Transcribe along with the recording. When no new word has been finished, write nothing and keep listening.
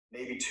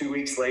maybe 2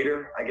 weeks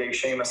later, I gave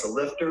Sheamus a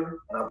lifter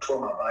and I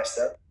tore my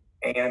bicep.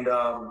 And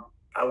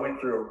I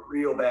went through a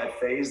real bad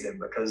phase then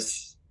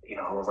because,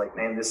 I was like,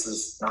 man, this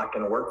is not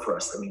going to work for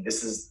us. I mean,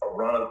 this is a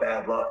run of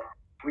bad luck.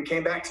 We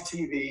came back to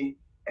TV,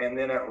 and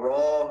then at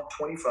Raw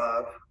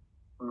 25,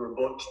 we were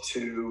booked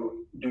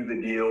to do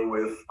the deal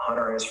with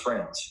Hunter and his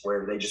friends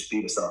where they just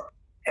beat us up.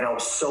 And I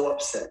was so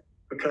upset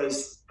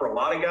because for a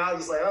lot of guys,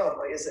 it's like, oh,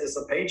 it's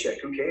a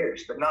paycheck. Who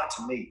cares? But not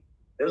to me.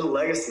 There's a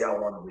legacy I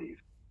want to leave.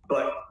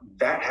 But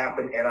that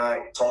happened, and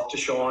I talked to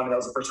Shawn, and that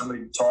was the first time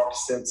we talked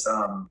since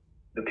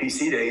the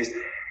PC days.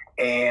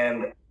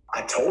 And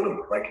I told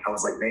him, I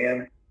was like,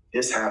 man,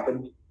 this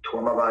happened,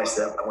 tore my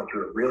bicep. I went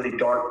through a really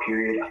dark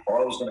period. I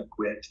thought I was going to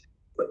quit.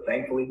 But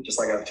thankfully, just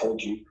like I've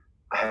told you,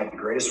 I had the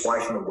greatest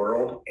wife in the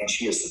world, and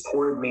she has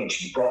supported me, and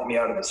she brought me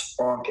out of this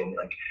funk, and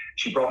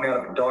she brought me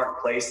out of a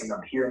dark place, and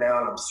I'm here now,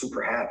 and I'm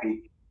super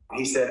happy.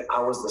 He said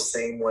I was the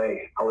same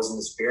way. I was in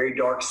this very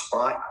dark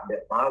spot. I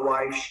met my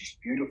wife. She's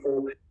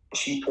beautiful.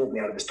 She pulled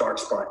me out of this dark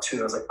spot too.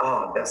 I was like,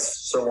 oh,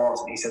 that's so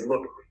awesome. He said,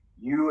 look,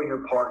 you and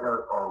your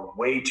partner are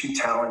way too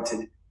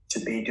talented to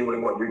be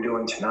doing what you're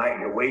doing tonight.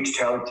 You're way too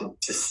talented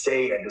to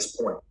stay at this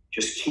point.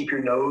 Just keep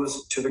your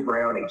nose to the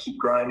ground and keep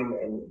grinding,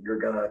 and you're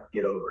going to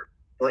get over it.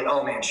 Like,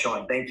 oh man,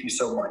 Shawn, thank you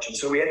so much. And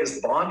so we had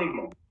this bonding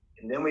moment.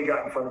 And then we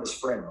got in front of his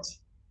friends,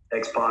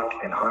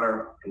 X-Pac and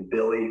Hunter and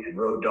Billy and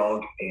Road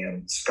Dogg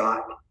and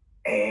Scott.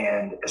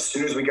 And as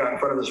soon as we got in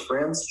front of his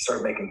friends, he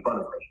started making fun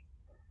of me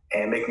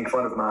and making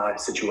fun of my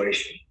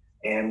situation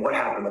and what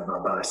happened with my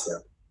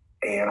bicep.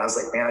 And I was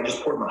like, man, I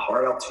just poured my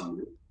heart out to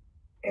you.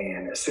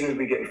 And as soon as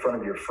we get in front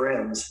of your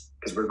friends,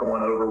 because we're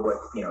going over what,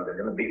 they're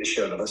going to beat the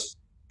shit out of us,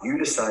 you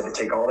decide to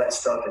take all that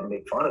stuff and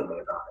make fun of me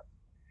about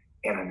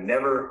it. And I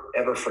never,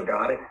 ever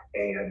forgot it.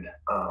 And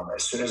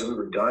as soon as we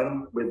were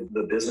done with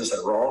the business at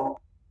Raw,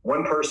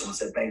 one person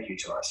said thank you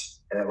to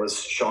us, and it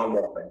was Sean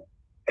Waltman.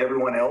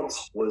 Everyone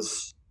else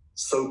was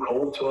so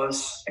cold to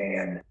us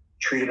and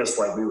treated us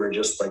like we were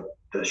just like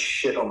the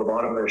shit on the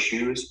bottom of their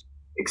shoes,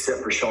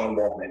 except for Sean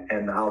Waltman.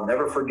 And I'll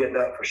never forget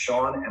that for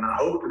Sean. And I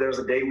hope there's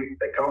a day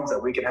that comes that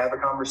we can have a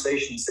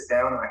conversation, sit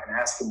down, and I can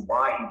ask him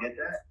why he did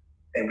that,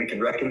 and we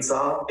can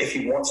reconcile if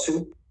he wants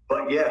to.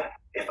 But yeah,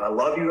 if I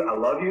love you, I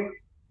love you.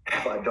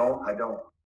 If I don't, I don't.